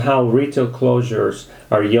how retail closures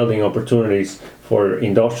are yielding opportunities for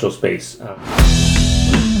industrial space. To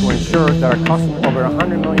ensure that our customers over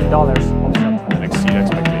 $100 million of and exceed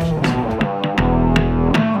expectations.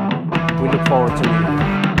 we look forward to meeting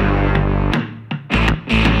you.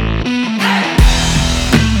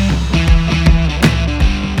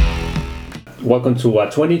 Welcome to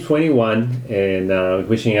 2021 and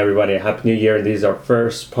wishing everybody a happy new year. This is our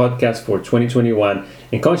first podcast for 2021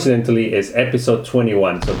 and coincidentally it's episode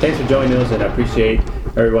 21. So thanks for joining us and I appreciate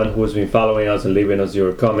everyone who's been following us and leaving us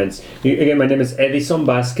your comments. Again, my name is Edison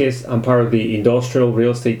Vasquez. I'm part of the industrial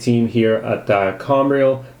real estate team here at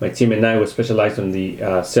Comreal. My team and I will specialize on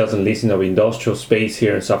the sales and leasing of industrial space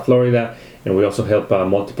here in South Florida. And we also help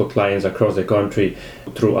multiple clients across the country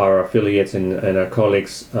through our affiliates and our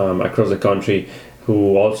colleagues across the country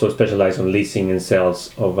who also specialize on leasing and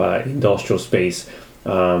sales of industrial space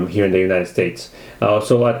here in the United States.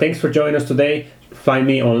 So thanks for joining us today. Find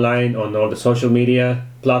me online on all the social media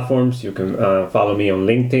platforms. You can follow me on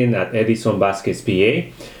LinkedIn at Edison Vasquez PA,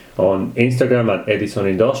 on Instagram at Edison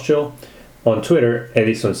Industrial, on Twitter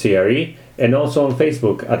Edison CRE, and also on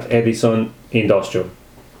Facebook at Edison Industrial.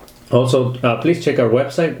 Also, please check our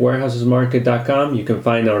website, warehousesmarket.com. You can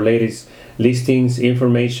find our latest listings,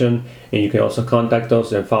 information, and you can also contact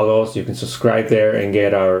us and follow us. You can subscribe there and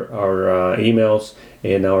get our emails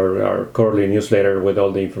and our quarterly newsletter with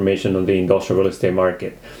all the information on the industrial real estate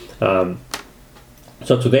market. So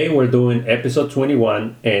today we're doing episode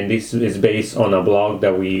 21, and this is based on a blog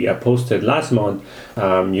that we posted last month.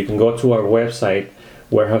 You can go to our website,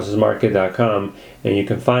 warehousesmarket.com, and you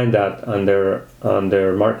can find that under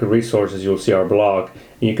market resources. You'll see our blog,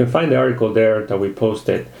 and you can find the article there that we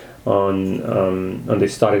posted on the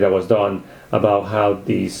study that was done about how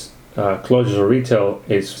these closures of retail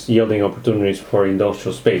is yielding opportunities for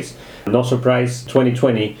industrial space. No surprise,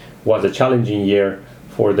 2020 was a challenging year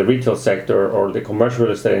for the retail sector or the commercial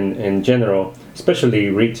real estate in general, especially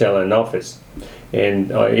retail and office.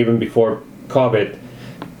 And even before COVID,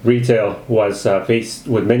 retail was faced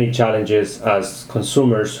with many challenges as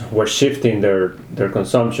consumers were shifting their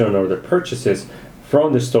consumption or their purchases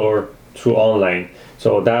from the store to online.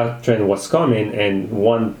 So that trend was coming, and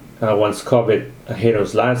once COVID hit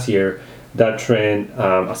us last year, that trend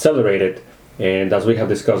accelerated. And as we have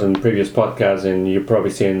discussed in previous podcasts, and you probably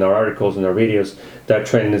see in our articles and our videos, that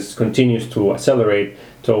trend continues to accelerate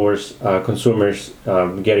towards consumers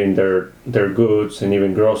getting their goods and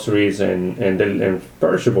even groceries and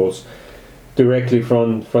perishables directly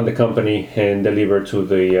from the company and delivered to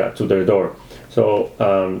their door. So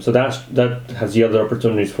that has yielded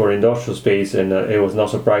opportunities for industrial space, and it was no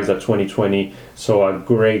surprise that 2020 saw a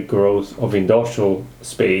great growth of industrial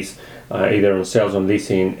space, either on sales, on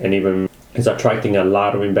leasing, and even is attracting a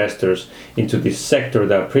lot of investors into this sector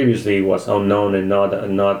that previously was unknown and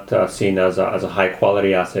not seen as a high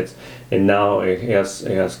quality assets, and now it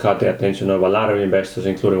has caught the attention of a lot of investors,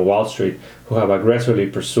 including Wall Street, who have aggressively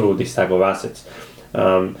pursued this type of assets.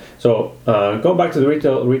 So going back to the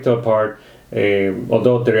retail part,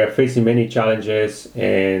 although they are facing many challenges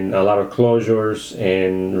and a lot of closures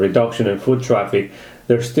and reduction in foot traffic,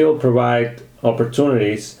 they still provide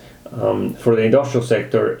opportunities for the industrial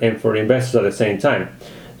sector and for investors at the same time.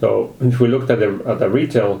 So if we looked at the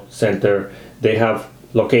retail center, they have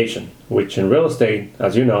location, which in real estate,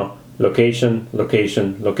 as you know, location,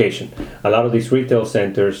 location, location. A lot of these retail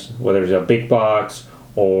centers, whether it's a big box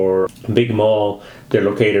or big mall, they're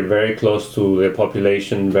located very close to the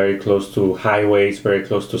population, very close to highways, very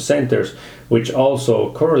close to centers, which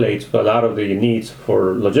also correlates with a lot of the needs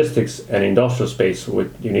for logistics and industrial space. You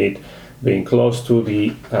need being close to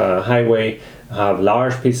the highway, have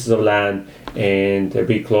large pieces of land, and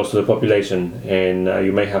be close to the population. And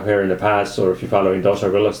you may have heard in the past, or if you follow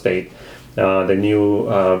industrial real estate, the new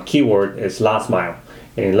keyword is last mile.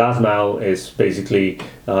 And last mile is basically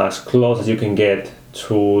as close as you can get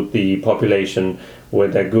to the population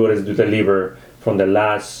with the goods to deliver from the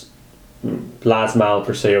last mile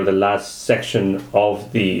per se, or the last section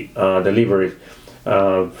of the delivery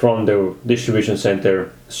from the distribution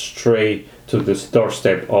center straight to the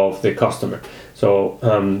doorstep of the customer. So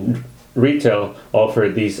retail offer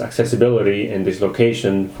this accessibility and this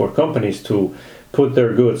location for companies to put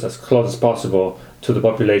their goods as close as possible to the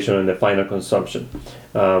population and the final consumption.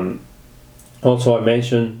 Also, I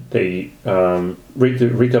mentioned the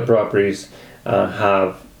retail properties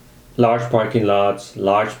have large parking lots,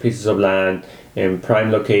 large pieces of land, and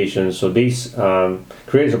prime locations. So these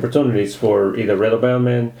creates opportunities for either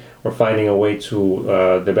redevelopment or finding a way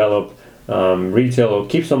to develop retail, or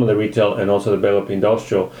keep some of the retail and also develop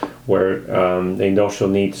industrial, where the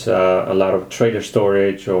industrial needs a lot of trailer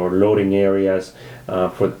storage or loading areas,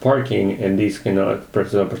 for the parking, and these can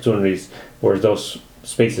present opportunities where those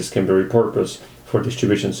spaces can be repurposed for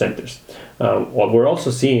distribution centers. What we're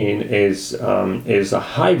also seeing is a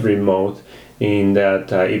hybrid mode, in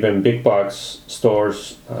that even big box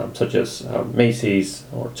stores such as Macy's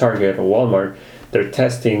or Target or Walmart, they're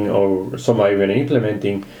testing, or some are even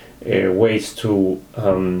implementing ways to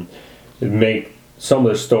make some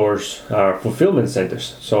of the stores fulfillment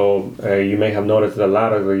centers. So you may have noticed that a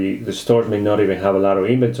lot of the stores may not even have a lot of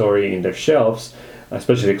inventory in their shelves,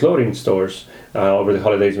 especially clothing stores. Over the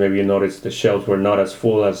holidays, maybe you noticed the shelves were not as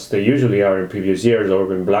full as they usually are in previous years,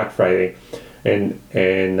 or in Black Friday, and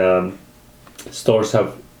stores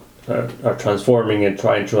are transforming and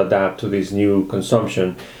trying to adapt to this new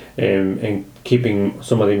consumption, and keeping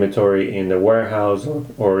some of the inventory in the warehouse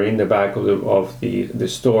or in the back of the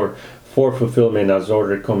store for fulfillment as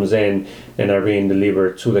order comes in and are being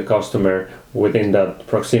delivered to the customer within that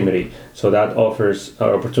proximity. So that offers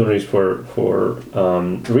opportunities for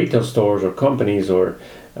retail stores or companies or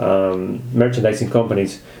merchandising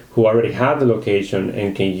companies who already have the location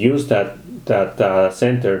and can use that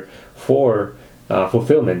center for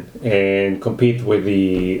fulfillment and compete with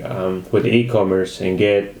the e-commerce and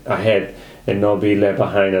get ahead and not be left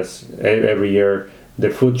behind. As every year the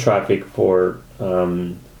foot traffic for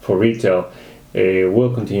retail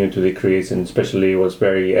will continue to decrease, and especially was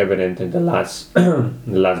very evident in the last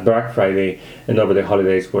Black Friday and over the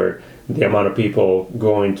holidays, where the amount of people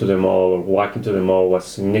going to the mall or walking to the mall was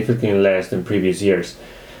significantly less than previous years.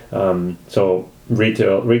 So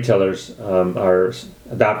retailers are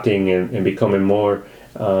adapting and becoming more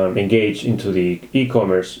engaged into the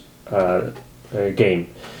e-commerce game.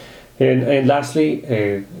 And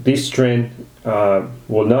lastly, this trend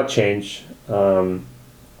will not change.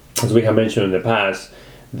 As we have mentioned in the past,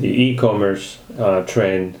 the e-commerce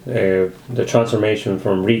trend, the transformation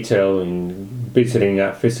from retail and visiting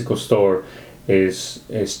a physical store is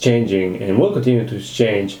changing, and will continue to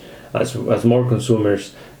change as more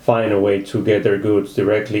consumers find a way to get their goods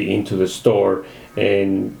directly into the store,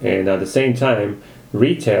 and at the same time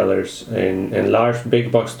retailers and large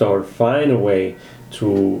big box stores find a way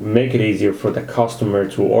to make it easier for the customer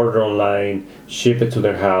to order online, ship it to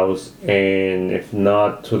their house, and if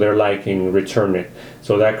not to their liking, return it.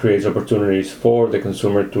 So that creates opportunities for the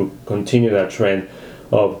consumer to continue that trend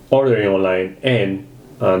of ordering online and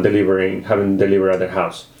having delivered at their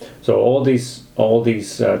house. So all these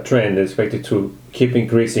trends are expected to keep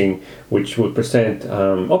increasing, which will present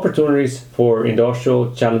opportunities for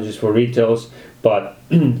industrial, challenges for retails, but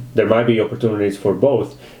there might be opportunities for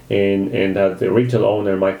both, and that the retail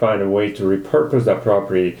owner might find a way to repurpose that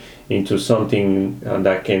property into something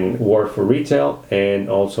that can work for retail and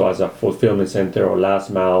also as a fulfillment center or last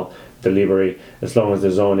mile delivery, as long as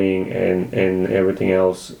the zoning and everything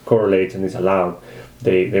else correlates and is allowed.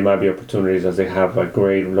 There might be opportunities, as they have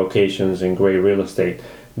great locations and great real estate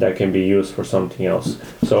that can be used for something else.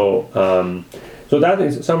 So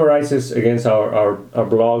that summarizes against our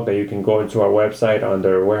blog that you can go into our website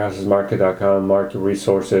under warehousesmarket.com, market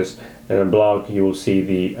resources, and in blog you will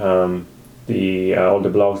see all the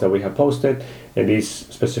blogs that we have posted, and this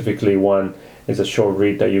specifically one is a short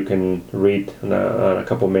read that you can read in a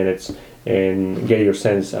couple minutes and get your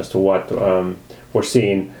sense as to what we're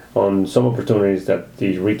seeing on some opportunities that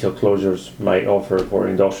the retail closures might offer for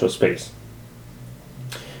industrial space.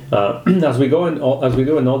 As we do in all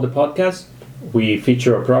the podcasts, we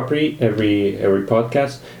feature a property every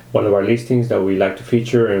podcast, one of our listings that we like to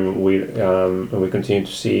feature, and we continue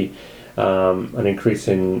to see an increase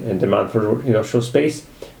in demand for industrial space.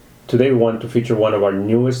 Today we want to feature one of our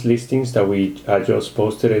newest listings that we just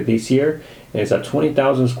posted this year. It's a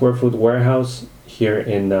 20,000 square foot warehouse here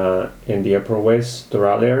in the Upper West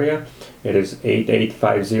Doral area. It is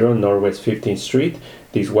 8850 Northwest 15th Street.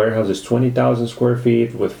 This warehouse is 20,000 square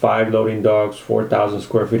feet with 5 loading docks, 4,000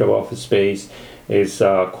 square feet of office space. It's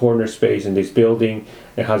corner space in this building.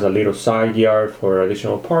 It has a little side yard for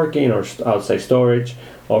additional parking or outside storage.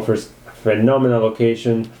 Offers a phenomenal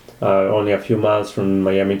location, only a few miles from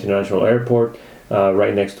Miami International Airport,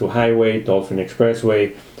 right next to Highway, Dolphin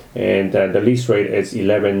Expressway. And the lease rate is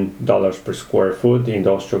 $11 per square foot, the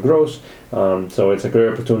industrial gross. So it's a great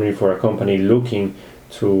opportunity for a company looking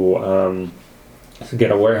to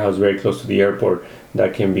get a warehouse very close to the airport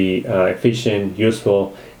that can be efficient,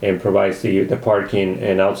 useful, and provides the parking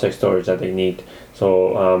and outside storage that they need.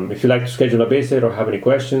 So if you'd like to schedule a visit or have any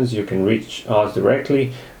questions, you can reach us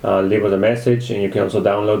directly, leave us a message, and you can also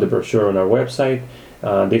download the brochure on our website.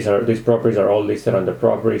 These properties are all listed under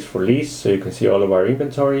properties for lease, so you can see all of our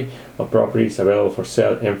inventory of properties available for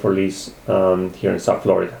sale and for lease here in South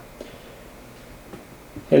Florida.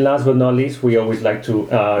 And last but not least, we always like to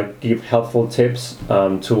give helpful tips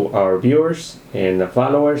to our viewers and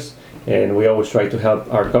followers. And we always try to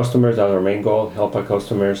help our customers. That's our main goal, help our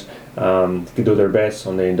customers do their best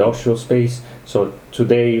on the industrial space. So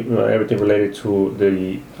today, everything related to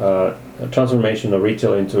the transformation of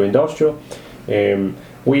retail into industrial.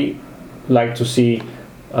 We like to see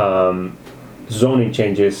zoning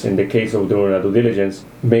changes in the case of doing a due diligence,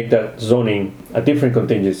 make that zoning a different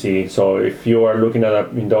contingency. So if you are looking at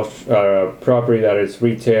a property that is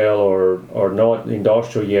retail or not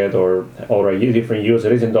industrial yet, or a different use,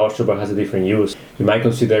 it is industrial but has a different use, you might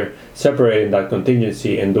consider separating that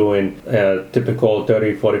contingency and doing a typical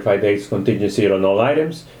 30-45 days contingency on all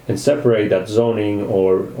items, and separate that zoning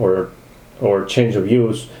or change of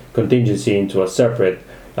use contingency into a separate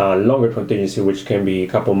longer contingency, which can be a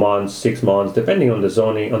couple months, 6 months, depending on the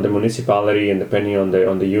zoning, on the municipality, and depending on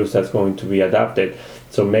the use that's going to be adapted.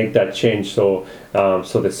 So make that change so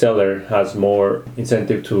the seller has more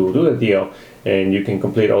incentive to do the deal, and you can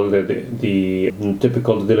complete all the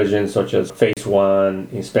typical due diligence, such as phase 1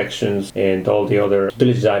 inspections and all the other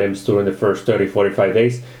diligence items during the first 30-45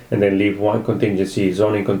 days, and then leave one contingency,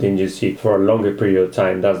 zoning contingency, for a longer period of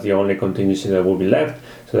time. That's the only contingency that will be left.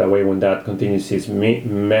 So that way, when that contingency is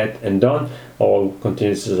met and done, all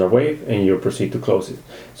contingencies are waived, and you proceed to close it.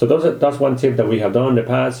 So that's one tip that we have done in the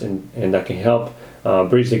past, and that can help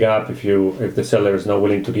bridge the gap if the seller is not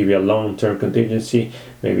willing to give you a long-term contingency.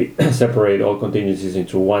 Maybe separate all contingencies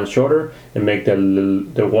into one shorter, and make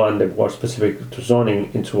the one that was specific to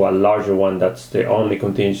zoning into a larger one. That's the only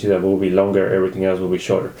contingency that will be longer. Everything else will be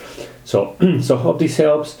shorter. So hope this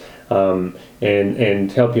helps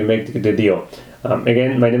and help you make the deal.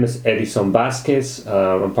 Again, my name is Edison Vasquez.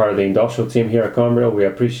 I'm part of the industrial team here at Conrail. We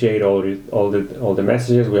appreciate all the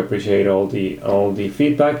messages. We appreciate all the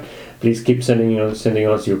feedback. Please keep sending us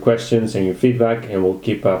your questions and your feedback, and we'll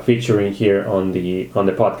keep featuring here on the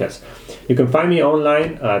podcast. You can find me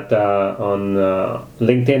online on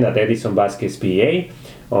LinkedIn at Edison Vasquez PA,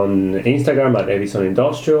 on Instagram at Edison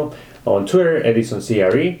Industrial, on Twitter Edison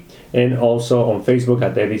CRE, and also on Facebook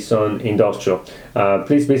at Edison Industrial.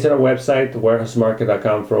 Please visit our website,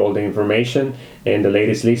 warehousemarket.com, for all the information and the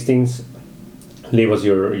latest listings. Leave us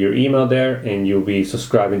your email there, and you'll be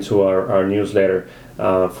subscribing to our newsletter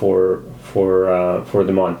for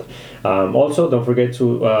the month. Also, don't forget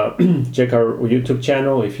to check our YouTube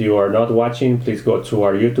channel. If you are not watching, please go to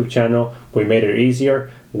our YouTube channel. We made it easier,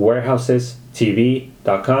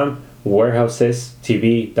 warehousestv.com.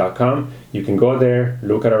 warehousestv.com. You can go there,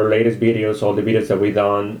 look at our latest videos, all the videos that we've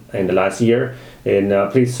done in the last year, and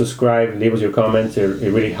please subscribe, leave us your comments.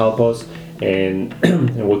 It really helps us, and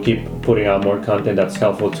we'll keep putting out more content that's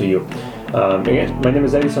helpful to you. Again, my name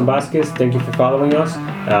is Edison Vasquez. Thank you for following us.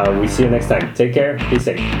 We see you next time. Take care. Be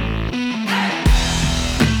safe.